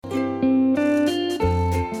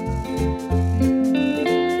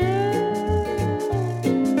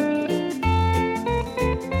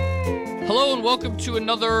and welcome to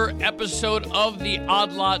another episode of the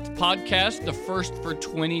Odd Lots podcast, the first for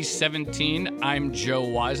 2017. I'm Joe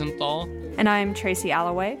Weisenthal. And I'm Tracy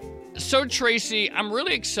Alloway. So, Tracy, I'm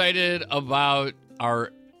really excited about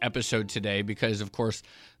our episode today because, of course,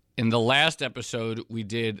 in the last episode, we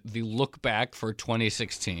did the look back for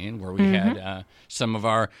 2016, where we had some of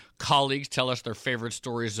our colleagues tell us their favorite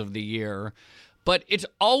stories of the year. But it's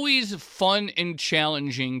always fun and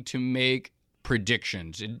challenging to make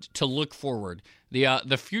predictions, to look forward.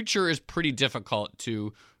 The future is pretty difficult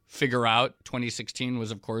to figure out. 2016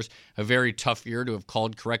 was, of course, a very tough year to have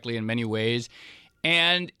called correctly in many ways.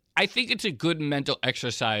 And I think it's a good mental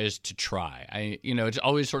exercise to try. It's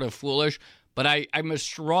always sort of foolish, but I'm a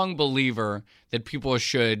strong believer that people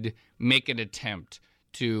should make an attempt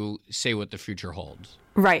to say what the future holds.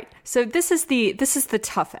 Right. So this is the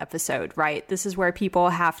tough episode, right? This is where people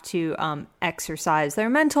have to exercise their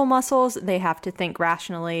mental muscles. They have to think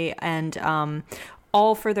rationally, and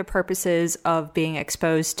all for the purposes of being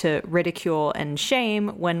exposed to ridicule and shame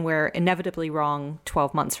when we're inevitably wrong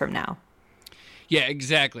 12 months from now. Yeah,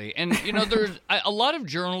 exactly. And, there's a lot of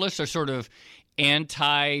journalists are sort of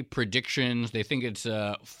anti-predictions. They think it's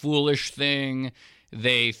a foolish thing.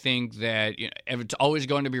 They think that it's always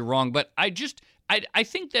going to be wrong. But I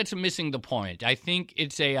think that's missing the point. I think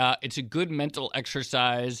it's a good mental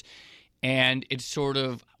exercise, and it's sort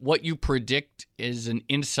of what you predict is an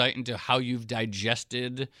insight into how you've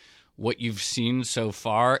digested what you've seen so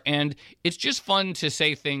far. And it's just fun to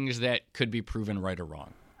say things that could be proven right or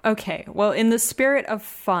wrong. Okay, well, in the spirit of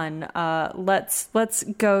fun, let's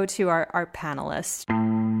go to our panelists.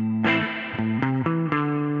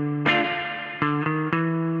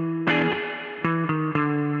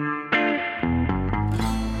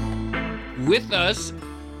 With us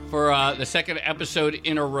for the second episode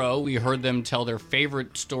in a row, we heard them tell their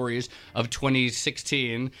favorite stories of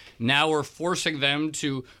 2016. Now we're forcing them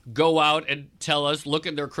to go out and tell us, look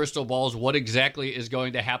at their crystal balls, what exactly is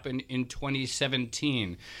going to happen in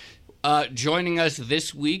 2017. Joining us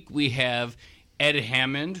this week, we have Ed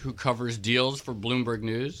Hammond, who covers deals for Bloomberg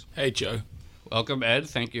News. Hey, Joe. Welcome, Ed.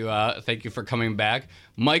 Thank you for coming back.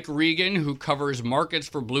 Mike Regan, who covers markets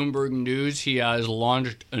for Bloomberg News. He has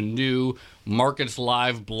launched a new Markets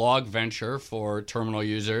Live blog venture for terminal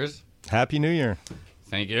users. Happy New Year.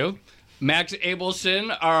 Thank you. Max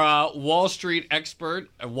Abelson, our Wall Street expert,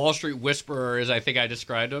 Wall Street whisperer, as I think I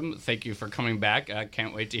described him. Thank you for coming back. I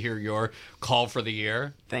can't wait to hear your call for the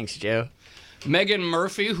year. Thanks, Joe. Megan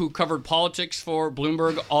Murphy, who covered politics for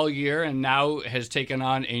Bloomberg all year and now has taken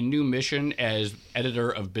on a new mission as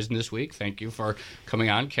editor of Business Week. Thank you for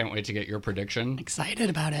coming on. Can't wait to get your prediction.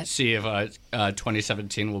 Excited about it. See if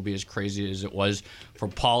 2017 will be as crazy as it was for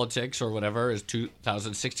politics or whatever as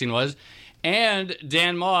 2016 was. And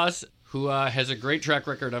Dan Moss, who has a great track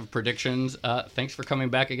record of predictions. Thanks for coming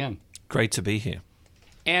back again. Great to be here.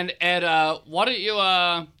 And Ed, why don't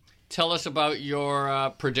you tell us about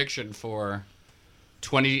your prediction for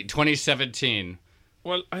 2017?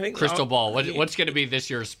 Well, I think crystal ball. What's going to be this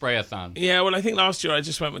year's sprayathon? Yeah, well, I think last year I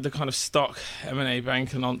just went with the kind of stock M&A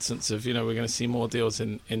banker nonsense of we're going to see more deals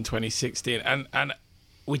in 2016, and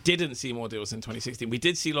we didn't see more deals in 2016. We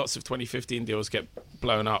did see lots of 2015 deals get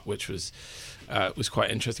blown up, which was quite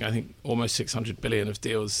interesting. I think almost 600 billion of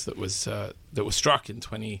deals that were struck in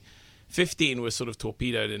 2015 was sort of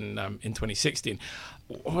torpedoed in 2016.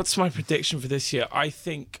 What's my prediction for this year? I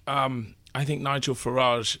think Nigel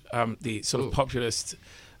Farage, the sort of populist,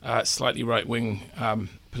 slightly right-wing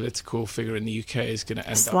political figure in the UK, is going to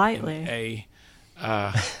end up in a...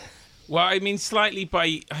 well, I mean, slightly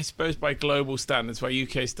by global standards, by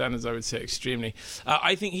UK standards, I would say extremely.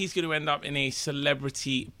 I think he's going to end up in a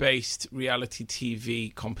celebrity-based reality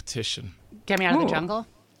TV competition. Get Me Out of the Jungle?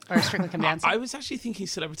 Or Strictly Come Dancing? I was actually thinking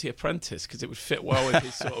Celebrity Apprentice because it would fit well with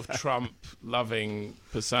his sort of Trump-loving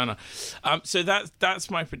persona. So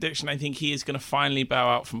that's my prediction. I think he is going to finally bow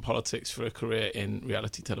out from politics for a career in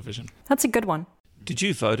reality television. That's a good one. Did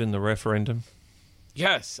you vote in the referendum?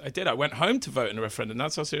 Yes, I did. I went home to vote in the referendum.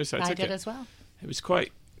 That's how serious I took it. I did as well. It was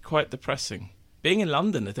quite depressing. Being in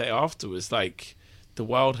London the day after was like the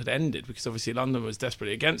world had ended because obviously London was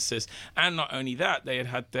desperately against this. And not only that, they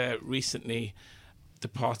had their recently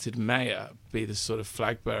departed mayor be the sort of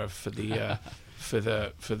flag bearer for the for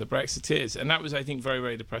the Brexiteers, and that was, I think, very,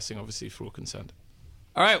 very depressing, obviously, for all concerned.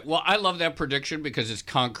 All right. Well, I love that prediction because it's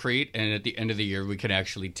concrete, and at the end of the year, we can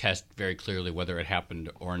actually test very clearly whether it happened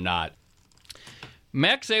or not.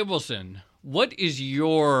 Max Abelson, what is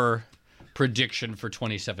your prediction for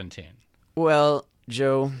 2017? Well,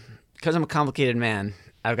 Joe, because I'm a complicated man,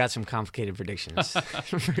 I've got some complicated predictions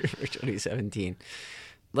for 2017.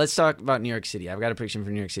 let's talk about New York City. I've got a prediction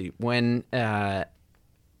for New York City. When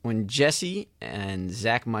Jesse and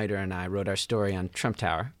Zach Miter and I wrote our story on Trump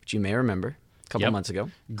Tower, which you may remember a couple months ago.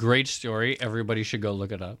 Great story. Everybody should go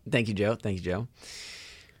look it up. Thank you, Joe.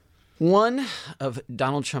 One of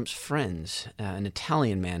Donald Trump's friends, an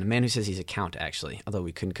Italian man, a man who says he's a count, actually, although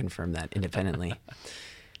we couldn't confirm that independently.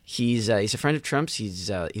 He's a friend of Trump's. He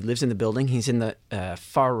lives in the building. He's in the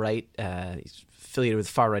far right. He's affiliated with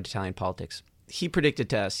far right Italian politics. He predicted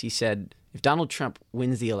to us. He said, if Donald Trump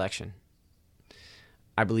wins the election,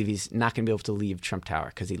 I believe he's not going to be able to leave Trump Tower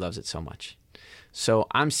because he loves it so much. So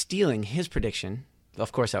I'm stealing his prediction.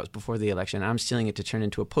 Of course, that was before the election. I'm stealing it to turn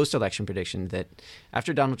into a post-election prediction that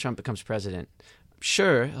after Donald Trump becomes president,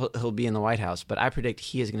 sure, he'll be in the White House, but I predict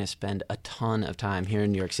he is going to spend a ton of time here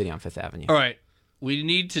in New York City on Fifth Avenue. All right. We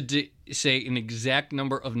need to say an exact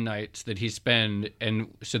number of nights that he spend,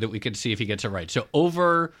 and so that we can see if he gets it right. So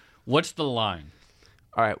what's the line?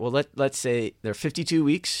 All right, well, let's say there are 52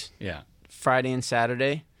 weeks. Yeah. That and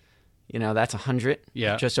Saturday. That's 100.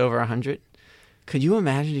 Yeah. Just over 100. Could you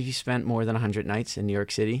imagine if you spent more than 100 nights in New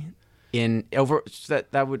York City?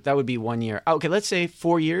 That would be 1 year. Okay, let's say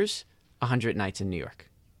 4 years, 100 nights in New York.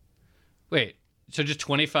 Wait, so just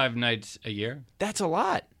 25 nights a year? That's a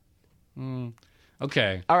lot.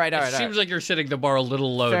 Okay. All right. It seems like you're setting the bar a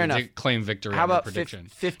little low to claim victory How on your about prediction.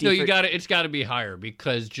 50? No, it's got to be higher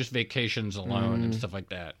because just vacations alone and stuff like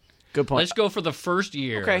that. Good point. Let's go for the first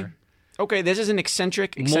year. Okay. This is an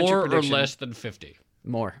eccentric more prediction. or less than 50.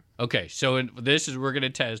 More. Okay, so we're going to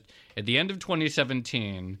test. At the end of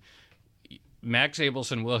 2017, Max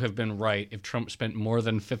Abelson will have been right if Trump spent more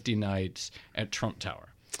than 50 nights at Trump Tower.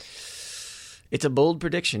 It's a bold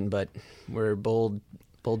prediction, but we're bold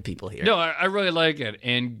people here. No, I really like it.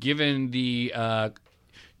 And given the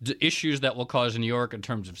issues that will cause New York in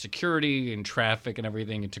terms of security and traffic and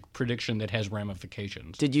everything, it's a prediction that has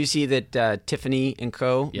ramifications. Did you see that Tiffany &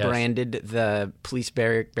 Co. Yes. branded the police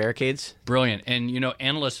barricades? Brilliant. And,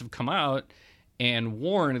 analysts have come out and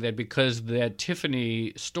warned that because that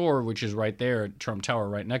Tiffany store, which is right there at Trump Tower,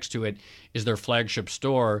 right next to it, is their flagship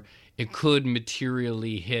store, it could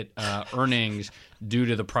materially hit earnings due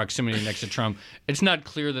to the proximity next to Trump. It's not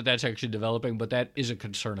clear that that's actually developing, but that is a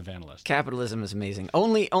concern of analysts. Capitalism is amazing.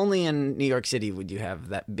 Only in New York City would you have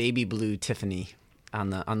that baby blue Tiffany on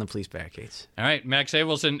the police barricades. All right, Max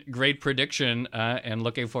Abelson, great prediction, and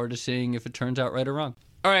looking forward to seeing if it turns out right or wrong.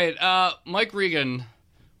 All right, Mike Regan,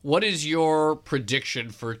 what is your prediction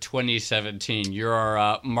for 2017? You're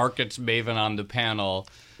our markets maven on the panel.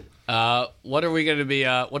 What are we going to be?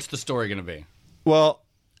 What's the story going to be? Well,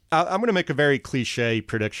 I'm going to make a very cliche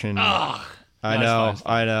prediction. I know.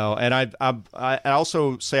 And I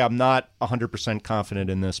also say I'm not 100% confident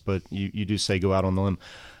in this, but you do say go out on the limb.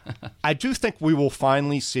 I do think we will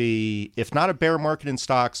finally see, if not a bear market in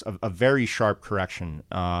stocks, a very sharp correction.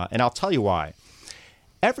 And I'll tell you why.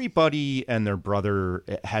 Everybody and their brother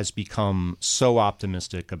has become so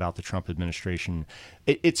optimistic about the Trump administration.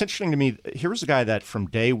 It's interesting to me. Here's a guy that from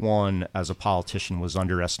day one as a politician was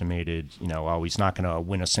underestimated. He's not going to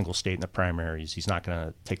win a single state in the primaries. He's not going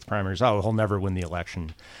to take the primaries. He'll never win the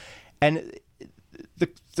election. And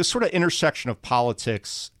the sort of intersection of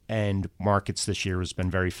politics and markets this year has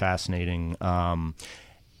been very fascinating.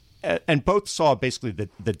 And both saw basically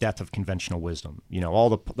the death of conventional wisdom. All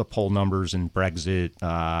the poll numbers in Brexit,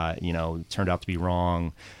 turned out to be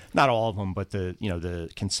wrong. Not all of them, but the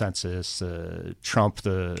consensus. Trump,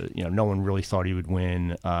 no one really thought he would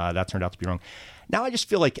win. That turned out to be wrong. Now I just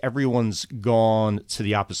feel like everyone's gone to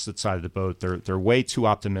the opposite side of the boat. They're way too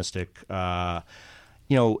optimistic.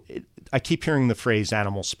 I keep hearing the phrase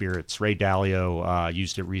animal spirits. Ray Dalio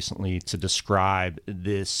used it recently to describe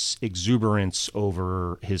this exuberance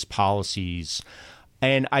over his policies.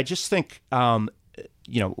 And I just think,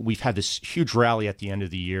 we've had this huge rally at the end of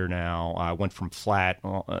the year now. Went from flat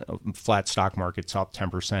stock markets up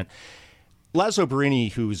 10%. Laszlo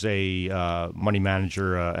Barini, who's a money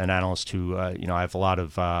manager, an analyst who, I have a lot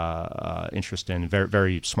of interest in, very,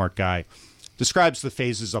 very smart guy, describes the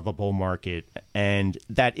phases of a bull market, and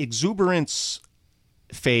that exuberance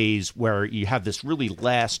phase where you have this really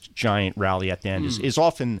last giant rally at the end is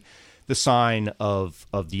often the sign of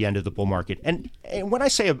the end of the bull market. And when I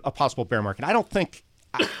say a possible bear market, I don't think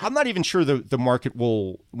I'm not even sure the market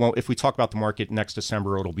will, if we talk about the market next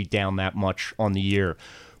December, it'll be down that much on the year.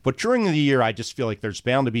 But during the year, I just feel like there's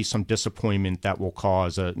bound to be some disappointment that will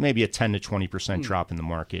cause maybe a 10 to 20% drop in the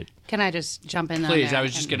market. Can I just jump in? Please, I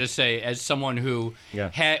was just going to say, as someone who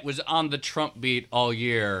was on the Trump beat all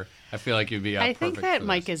year, I feel like you'd be. I think that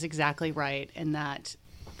Mike is exactly right in that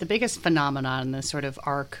the biggest phenomenon in the sort of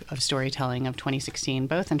arc of storytelling of 2016,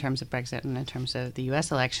 both in terms of Brexit and in terms of the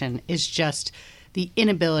U.S. election, is just the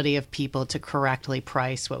inability of people to correctly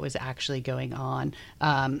price what was actually going on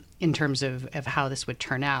in terms of how this would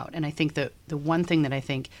turn out. And I think that the one thing that I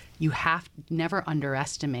think you have never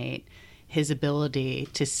underestimate his ability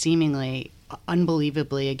to seemingly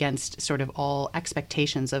unbelievably against sort of all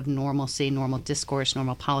expectations of normalcy, normal discourse,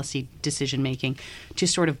 normal policy decision making, to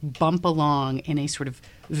sort of bump along in a sort of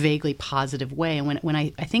vaguely positive way. And when I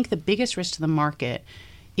think the biggest risk to the market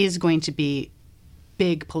is going to be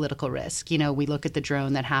big political risk. You know, we look at the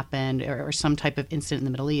drone that happened or some type of incident in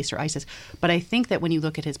the Middle East or ISIS. But I think that when you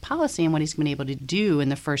look at his policy and what he's been able to do in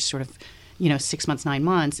the first sort of, 6 months, 9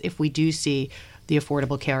 months, if we do see the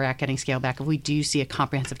Affordable Care Act getting scaled back, if we do see a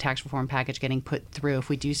comprehensive tax reform package getting put through, if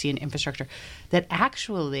we do see an infrastructure, that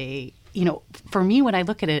actually, for me, when I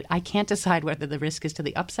look at it, I can't decide whether the risk is to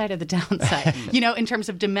the upside or the downside. In terms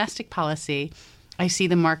of domestic policy, I see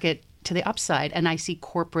the market to the upside, and I see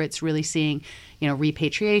corporates really seeing,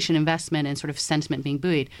 repatriation, investment, and sort of sentiment being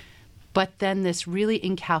buoyed. But then this really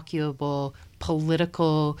incalculable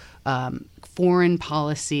political, foreign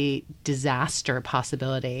policy disaster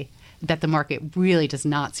possibility that the market really does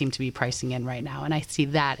not seem to be pricing in right now. And I see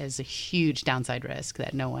that as a huge downside risk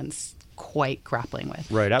that no one's quite grappling with.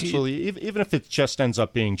 Right, absolutely. Even if it just ends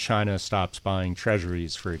up being China stops buying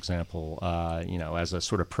treasuries, for example, as a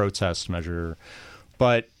sort of protest measure.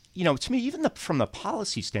 But to me, even from the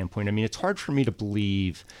policy standpoint, I mean, it's hard for me to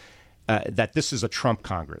believe that this is a Trump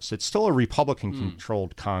Congress. It's still a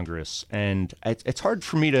Republican-controlled Congress, and it's hard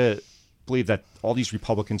for me to believe that all these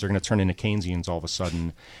Republicans are going to turn into Keynesians all of a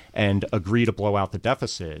sudden and agree to blow out the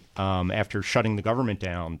deficit after shutting the government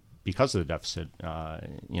down because of the deficit,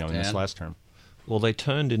 in this last term. Well, they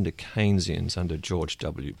turned into Keynesians under George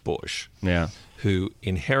W. Bush, who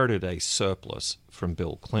inherited a surplus from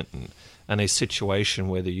Bill Clinton and a situation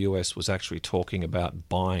where the U.S. was actually talking about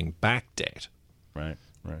buying back debt. Right.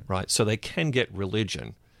 So they can get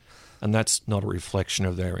religion, and that's not a reflection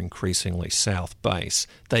of their increasingly South base.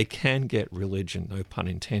 They can get religion, no pun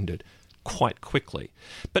intended, quite quickly.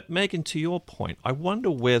 But Megan, to your point, I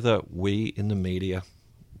wonder whether we in the media,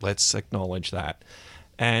 let's acknowledge that,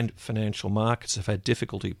 and financial markets have had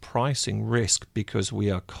difficulty pricing risk because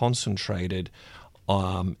we are concentrated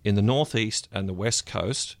in the Northeast and the West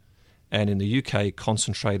Coast, and in the UK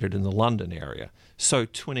concentrated in the London area. So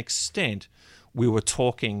to an extent, we were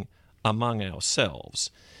talking among ourselves.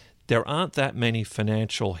 There aren't that many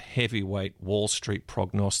financial heavyweight Wall Street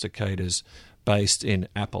prognosticators based in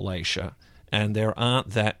Appalachia, and there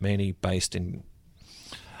aren't that many based in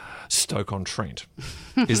Stoke-on-Trent.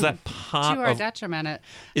 Is that part to our detriment?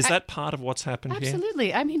 Is that part of what's happened here?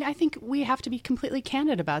 Absolutely. I mean, I think we have to be completely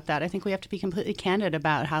candid about that. I think we have to be completely candid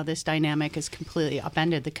about how this dynamic has completely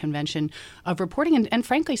upended the convention of reporting. And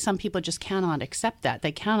frankly, some people just cannot accept that.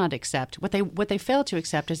 They cannot accept. What they fail to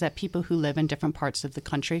accept is that people who live in different parts of the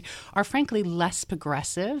country are frankly less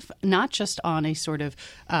progressive, not just on a sort of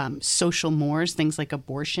social mores, things like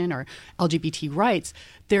abortion or LGBT rights.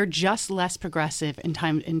 They're just less progressive in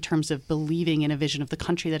terms of believing in a vision of the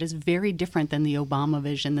country that is very different than the Obama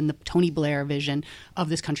vision, than the Tony Blair vision of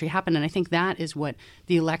this country happened. And I think that is what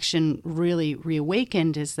the election really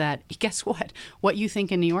reawakened, is that, guess what? What you think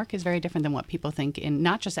in New York is very different than what people think in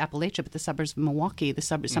not just Appalachia, but the suburbs of Milwaukee,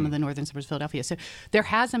 some of the northern suburbs of Philadelphia. So there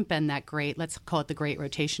hasn't been that great, let's call it the great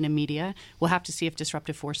rotation in media. We'll have to see if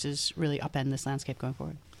disruptive forces really upend this landscape going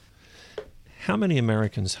forward. How many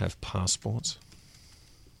Americans have passports?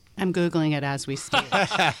 I'm Googling it as we speak.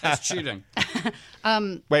 That's cheating.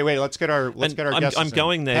 Wait. Let's get our guesses. I'm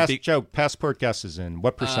going there. Joe, passport guesses in.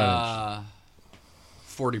 What percentage?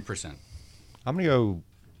 40%. I'm going to go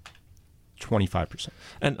 25%.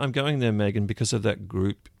 And I'm going there, Megan, because of that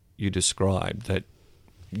group you described that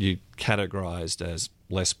you categorized as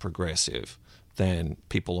less progressive than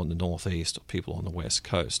people on the Northeast or people on the West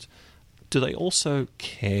Coast. Do they also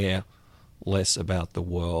care less about the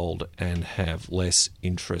world and have less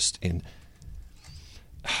interest in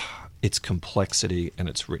its complexity and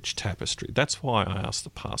its rich tapestry? That's why I asked the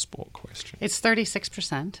passport question. It's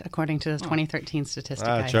 36%, according to the 2013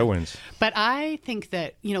 statistic. Joe wins. But I think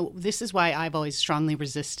that, this is why I've always strongly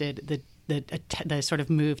resisted the sort of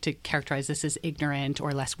move to characterize this as ignorant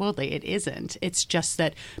or less worldly. It isn't. It's just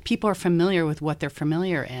that people are familiar with what they're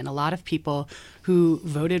familiar in. A lot of people who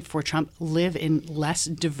voted for Trump live in less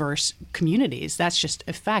diverse communities. That's just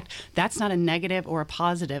a fact. That's not a negative or a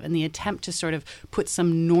positive. And the attempt to sort of put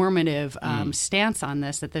some normative stance on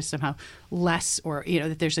this, that there's somehow less or,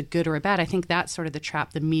 that there's a good or a bad, I think that's sort of the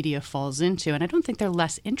trap the media falls into. And I don't think they're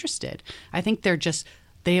less interested. I think they're just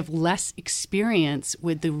They have less experience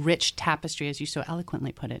with the rich tapestry, as you so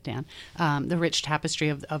eloquently put it, Dan, the rich tapestry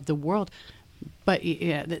of the world. But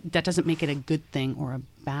that doesn't make it a good thing or a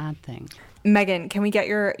bad thing. Megan, can we get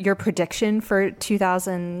your prediction for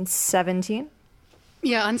 2017?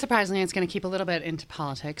 Yeah, unsurprisingly, it's going to keep a little bit into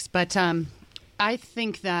politics. But I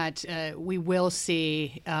think that we will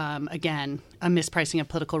see, again, a mispricing of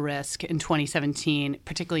political risk in 2017,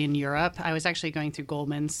 particularly in Europe. I was actually going through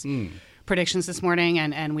Goldman's predictions this morning,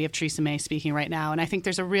 and we have Theresa May speaking right now. And I think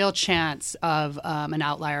there's a real chance of an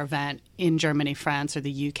outlier event in Germany, France, or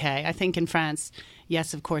the UK. I think in France,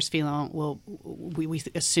 yes, of course, Fillon we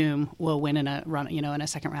assume will win in a run, in a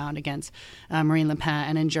second round against Marine Le Pen.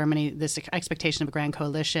 And in Germany, this expectation of a grand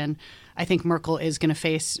coalition. I think Merkel is going to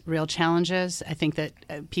face real challenges. I think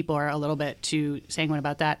that people are a little bit too sanguine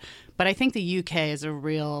about that. But I think the UK is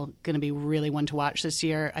going to be really one to watch this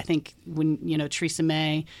year. I think when Theresa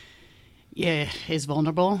May is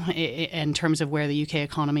vulnerable in terms of where the UK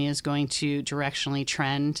economy is going to directionally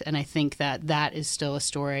trend. And I think that is still a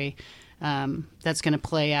story that's going to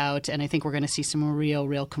play out. And I think we're going to see some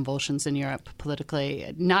real convulsions in Europe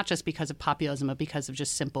politically, not just because of populism, but because of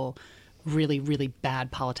just simple, really, really bad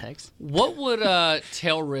politics. What would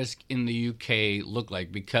tail risk in the UK look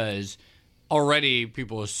like? Because already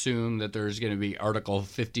people assume that there's going to be Article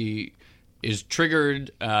 50 is triggered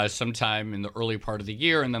sometime in the early part of the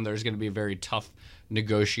year, and then there's going to be a very tough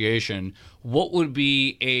negotiation. What would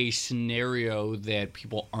be a scenario that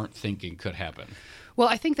people aren't thinking could happen? Well,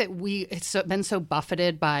 I think that it's been so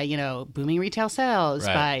buffeted by, booming retail sales,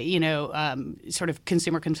 right, by, sort of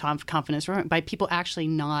consumer confidence, by people actually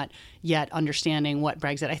not yet understanding what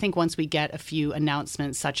Brexit. I think once we get a few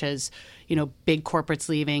announcements such as, big corporates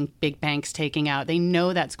leaving, big banks taking out, they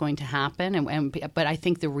know that's going to happen. But I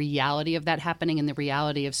think the reality of that happening and the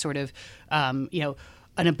reality of sort of,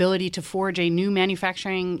 an ability to forge a new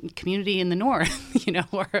manufacturing community in the north,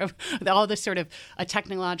 or all this sort of a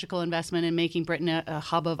technological investment in making Britain a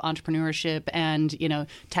hub of entrepreneurship and,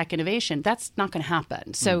 tech innovation. That's not going to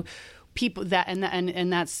happen. So people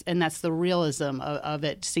that's the realism of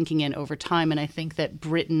it sinking in over time. And I think that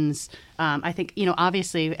Britain's,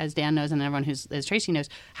 obviously, as Dan knows and everyone as Tracy knows,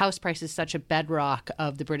 house price is such a bedrock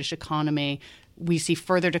of the British economy. We see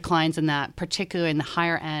further declines in that, particularly in the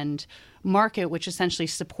higher end market, which essentially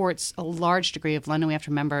supports a large degree of London. We have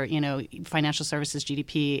to remember, financial services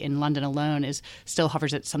GDP in London alone still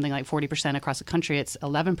hovers at something like 40% across the country. It's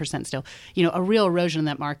 11% still. A real erosion in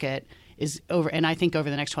that market is over, and I think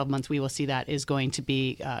over the next 12 months we will see that is going to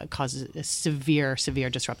be cause a severe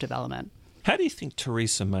disruptive element. How do you think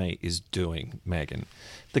Theresa May is doing, Megan?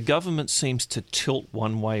 The government seems to tilt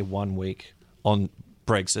one way one week on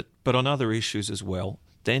Brexit, but on other issues as well,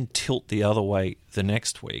 then tilt the other way the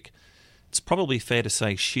next week. It's probably fair to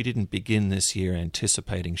say she didn't begin this year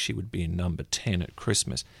anticipating she would be in number 10 at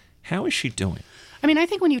Christmas. How is she doing? I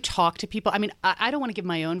think when you talk to people, I don't want to give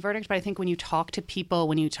my own verdict, but I think when you talk to people,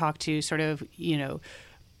 when you talk to sort of,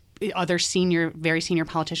 other very senior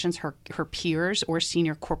politicians, her peers or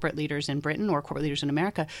senior corporate leaders in Britain or corporate leaders in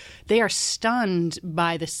America, they are stunned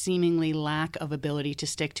by the seemingly lack of ability to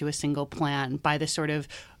stick to a single plan, by the sort of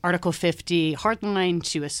Article 50 hardline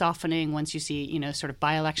to a softening once you see, sort of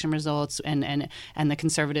by-election results and the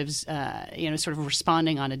Conservatives, sort of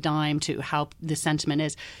responding on a dime to how the sentiment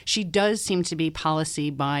is. She does seem to be policy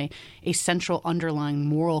by a central underlying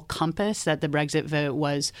moral compass that the Brexit vote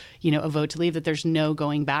was, a vote to leave, that there's no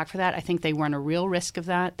going back for that. I think they run a real risk of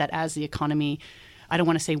that as the economy, I don't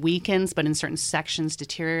want to say weakens, but in certain sections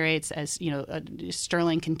deteriorates as,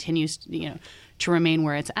 sterling continues, to remain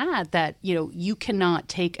where it's at, that, you cannot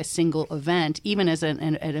take a single event, even as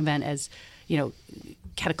an event as,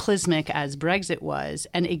 cataclysmic as Brexit was,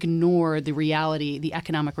 and ignore the reality, the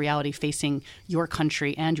economic reality facing your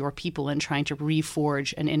country and your people in trying to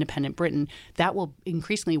reforge an independent Britain. That will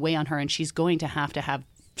increasingly weigh on her, and she's going to have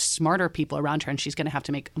smarter people around her, and she's going to have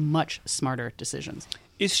to make much smarter decisions.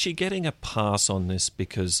 Is she getting a pass on this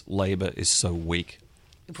because Labour is so weak?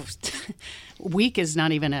 Weak is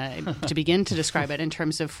not even to begin to describe it in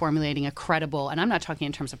terms of formulating a credible, and I'm not talking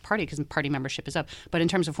in terms of party because party membership is up, but in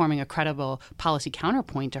terms of forming a credible policy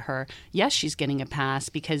counterpoint to her. Yes, she's getting a pass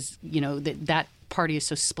because, that party is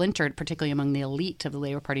so splintered, particularly among the elite of the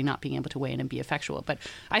Labour Party, not being able to weigh in and be effectual. But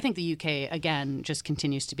I think the UK, again, just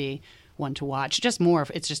continues to be one to watch.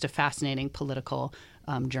 It's just a fascinating political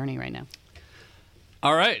journey right now.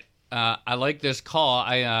 All right. I like this call.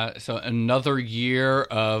 So another year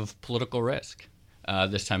of political risk,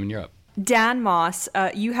 this time in Europe. Dan Moss,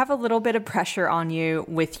 you have a little bit of pressure on you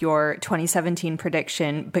with your 2017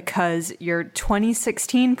 prediction because your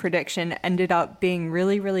 2016 prediction ended up being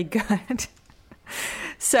really, really good.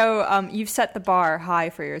 So you've set the bar high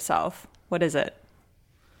for yourself. What is it?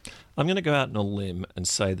 I'm going to go out on a limb and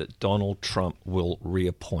say that Donald Trump will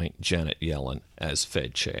reappoint Janet Yellen as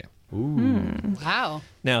Fed chair. Ooh. Wow.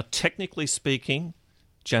 Now, technically speaking,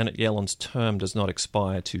 Janet Yellen's term does not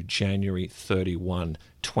expire to January 31,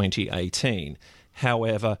 2018.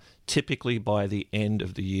 However, typically by the end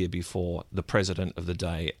of the year before the president of the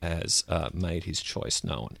day has made his choice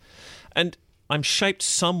known. And I'm shaped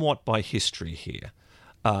somewhat by history here,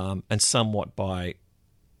 and somewhat by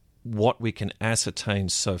what we can ascertain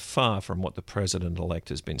so far from what the president-elect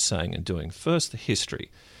has been saying and doing. First, the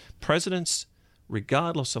history. Presidents,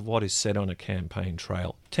 regardless of what is said on a campaign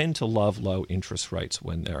trail, tend to love low interest rates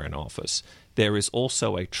when they're in office. There is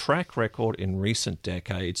also a track record in recent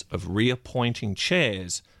decades of reappointing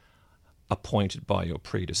chairs appointed by your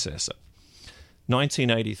predecessor.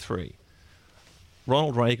 1983,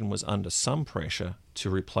 Ronald Reagan was under some pressure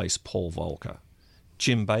to replace Paul Volcker.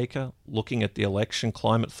 Jim Baker, looking at the election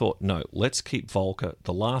climate, thought, no, let's keep Volcker.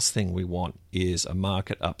 The last thing we want is a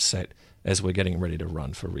market upset as we're getting ready to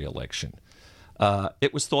run for re-election.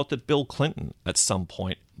 It was thought that Bill Clinton at some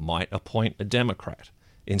point might appoint a Democrat.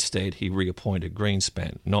 Instead, he reappointed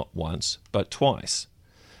Greenspan not once, but twice.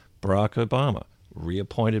 Barack Obama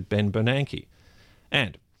reappointed Ben Bernanke.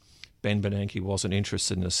 And Ben Bernanke wasn't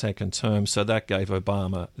interested in a second term, so that gave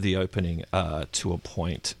Obama the opening to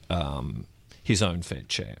appoint his own Fed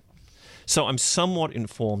chair. So I'm somewhat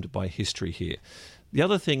informed by history here. The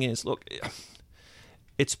other thing is, look,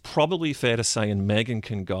 it's probably fair to say, and Megan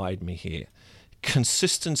can guide me here,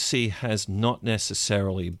 consistency has not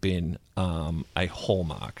necessarily been a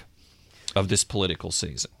hallmark of this political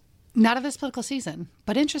season. Not of this political season,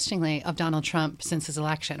 but interestingly, of Donald Trump since his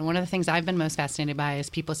election. One of the things I've been most fascinated by is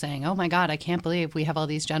people saying, oh my God, I can't believe we have all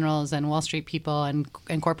these generals and Wall Street people and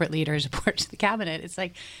corporate leaders report to the cabinet. It's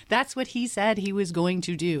like, that's what he said he was going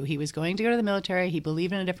to do. He was going to go to the military. He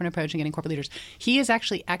believed in a different approach in getting corporate leaders. He has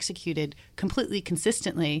actually executed completely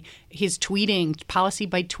consistently his tweeting, policy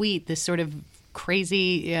by tweet, this sort of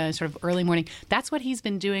crazy sort of early morning. That's what he's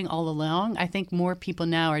been doing all along. I think more people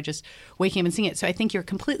now are just waking up and seeing it. So I think you're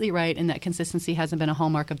completely right in that consistency hasn't been a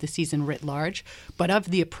hallmark of the season writ large. But of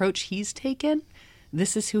the approach he's taken,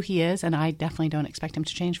 this is who he is, and I definitely don't expect him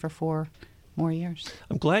to change for 4 more years.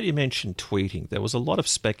 I'm glad you mentioned tweeting. There was a lot of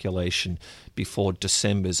speculation before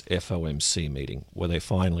December's FOMC meeting, where they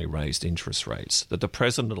finally raised interest rates, that the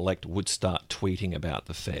president-elect would start tweeting about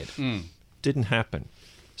the Fed. Didn't happen.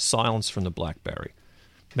 Silence from the BlackBerry.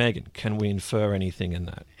 Megan, can we infer anything in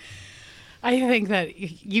that? I think that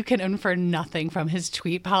you can infer nothing from his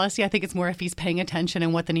tweet policy. I think it's more if he's paying attention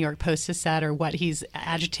and what the New York Post has said or what he's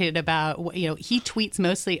agitated about. You know, he tweets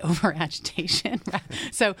mostly over agitation.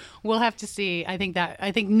 So we'll have to see. I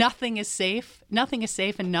think nothing is safe. Nothing is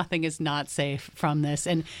safe and nothing is not safe from this.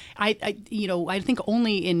 And I think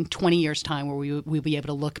only in 20 years' time will we'll be able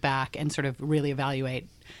to look back and sort of really evaluate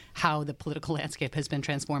how the political landscape has been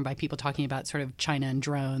transformed by people talking about sort of China and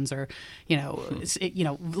drones, or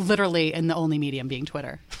literally, in the only medium being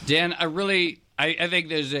Twitter. Dan, I think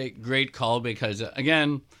there's a great call because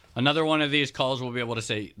again, another one of these calls we'll be able to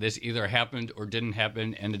say this either happened or didn't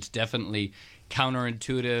happen, and it's definitely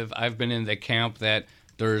counterintuitive. I've been in the camp that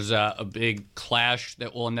there's a big clash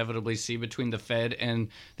that we'll inevitably see between the Fed and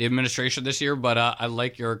the administration this year, but I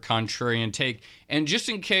like your contrarian take. And just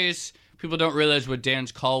in case people don't realize what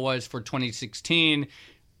Dan's call was for 2016,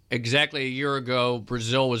 exactly a year ago,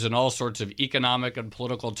 Brazil was in all sorts of economic and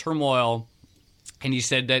political turmoil, and he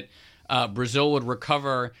said that Brazil would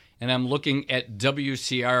recover. And I'm looking at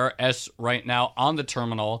WCRS right now on the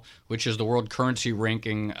terminal, which is the world currency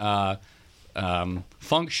ranking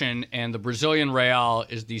function, and the Brazilian real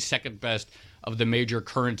is the second best of the major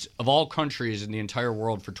currencies of all countries in the entire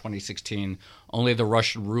world for 2016. Only the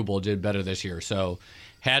Russian ruble did better this year. So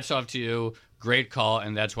hats off to you. Great call,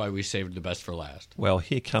 and that's why we saved the best for last. Well,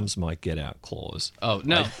 here comes my get out clause. Oh,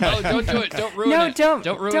 no. No, don't do it. Don't ruin it. Don't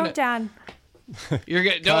ruin it. Don't, Dan. You're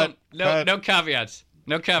good. No caveats.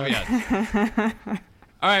 No caveats.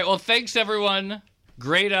 All right, well, thanks, everyone.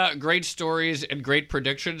 Great stories and great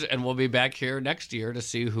predictions, and we'll be back here next year to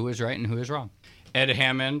see who is right and who is wrong. Ed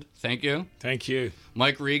Hammond, thank you. Thank you.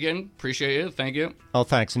 Mike Regan, appreciate you. Thank you. Oh,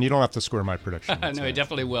 thanks. And you don't have to square my prediction. No, I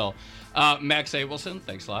definitely will. Max Abelson,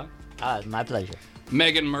 thanks a lot. My pleasure.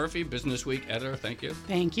 Megan Murphy, Business Week editor, thank you.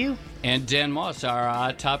 Thank you. And Dan Moss,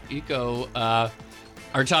 our top eco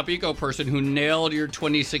person who nailed your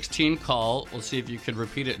 2016 call. We'll see if you can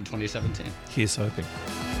repeat it in 2017. Here's hoping.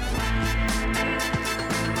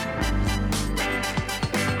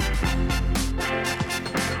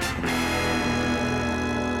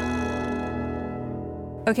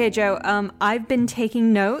 Okay, Joe, I've been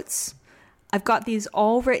taking notes. I've got these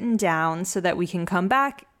all written down so that we can come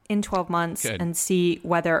back in 12 months and see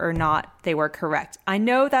whether or not they were correct. I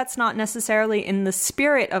know that's not necessarily in the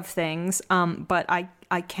spirit of things, but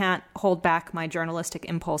I can't hold back my journalistic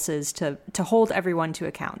impulses to hold everyone to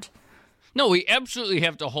account. No, we absolutely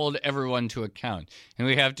have to hold everyone to account. And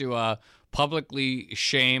we have to publicly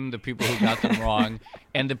shame the people who got them wrong.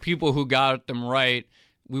 And the people who got them right,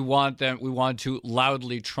 we want to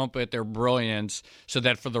loudly trumpet their brilliance so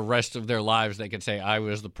that for the rest of their lives they can say, I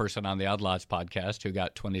was the person on the Odd Lots podcast who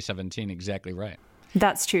got 2017 exactly right.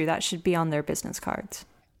 That's true. That should be on their business cards.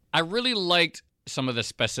 I really liked some of the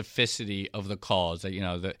specificity of the calls.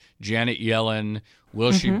 The Janet Yellen,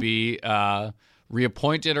 will she be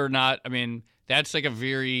reappointed or not? I mean, that's like a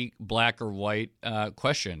very black or white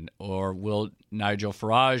question. Or will Nigel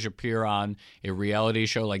Farage appear on a reality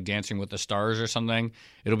show like Dancing with the Stars or something?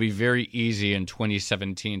 It'll be very easy in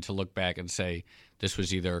 2017 to look back and say this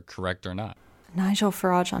was either correct or not. Nigel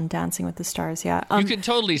Farage on Dancing with the Stars, yeah. You can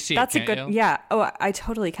totally see that's it, a good, yeah. Oh, I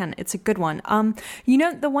totally can. It's a good one.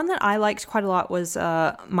 The one that I liked quite a lot was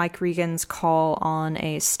Mike Regan's call on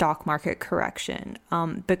a stock market correction,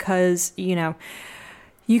 because,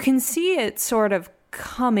 you can see it sort of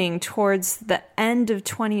coming towards the end of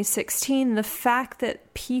 2016, the fact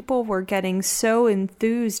that people were getting so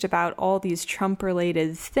enthused about all these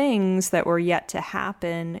Trump-related things that were yet to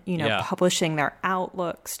happen, publishing their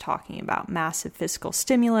outlooks, talking about massive fiscal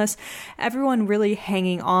stimulus, everyone really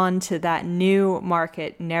hanging on to that new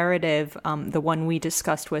market narrative, the one we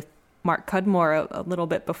discussed with Mark Cudmore a little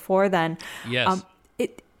bit before then. Yes.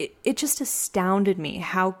 It just astounded me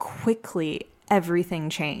how quickly everything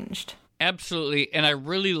changed. Absolutely. And I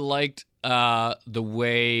really liked the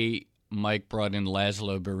way Mike brought in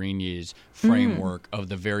Laszlo Barigny's framework of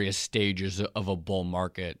the various stages of a bull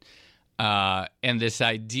market. And this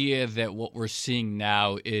idea that what we're seeing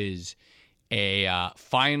now is a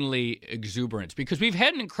finally exuberance. Because we've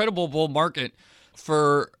had an incredible bull market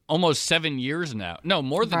for almost 7 years now. No,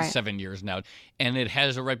 more than 7 years now. And it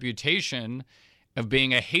has a reputation of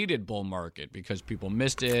being a hated bull market because people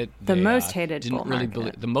missed it. The most hated bull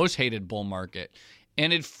market. The most hated bull market.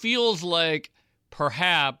 And it feels like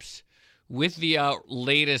perhaps with the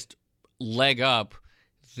latest leg up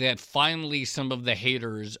that finally some of the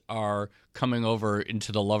haters are coming over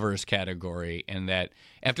into the lovers category, and that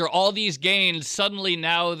after all these gains, suddenly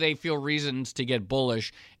now they feel reasons to get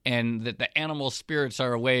bullish, and that the animal spirits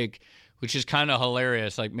are awake, which is kind of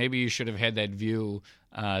hilarious. Like maybe you should have had that view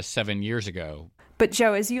 7 years ago. But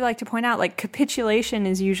Joe, as you like to point out, like capitulation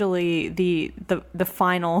is usually the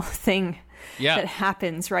final thing that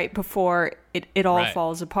happens right before it all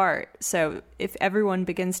falls apart. So if everyone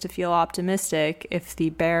begins to feel optimistic, if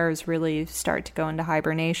the bears really start to go into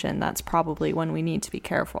hibernation, that's probably when we need to be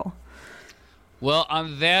careful. Well,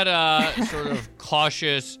 on that sort of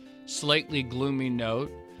cautious, slightly gloomy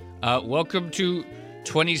note, welcome to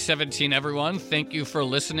 2017, everyone. Thank you for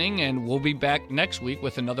listening, and we'll be back next week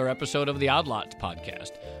with another episode of the Odd Lots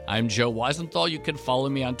podcast. I'm Joe Weisenthal. You can follow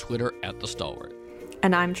me on Twitter @TheStalwart.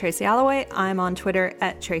 And I'm Tracy Alloway. I'm on Twitter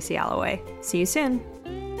 @TracyAlloway. See you soon.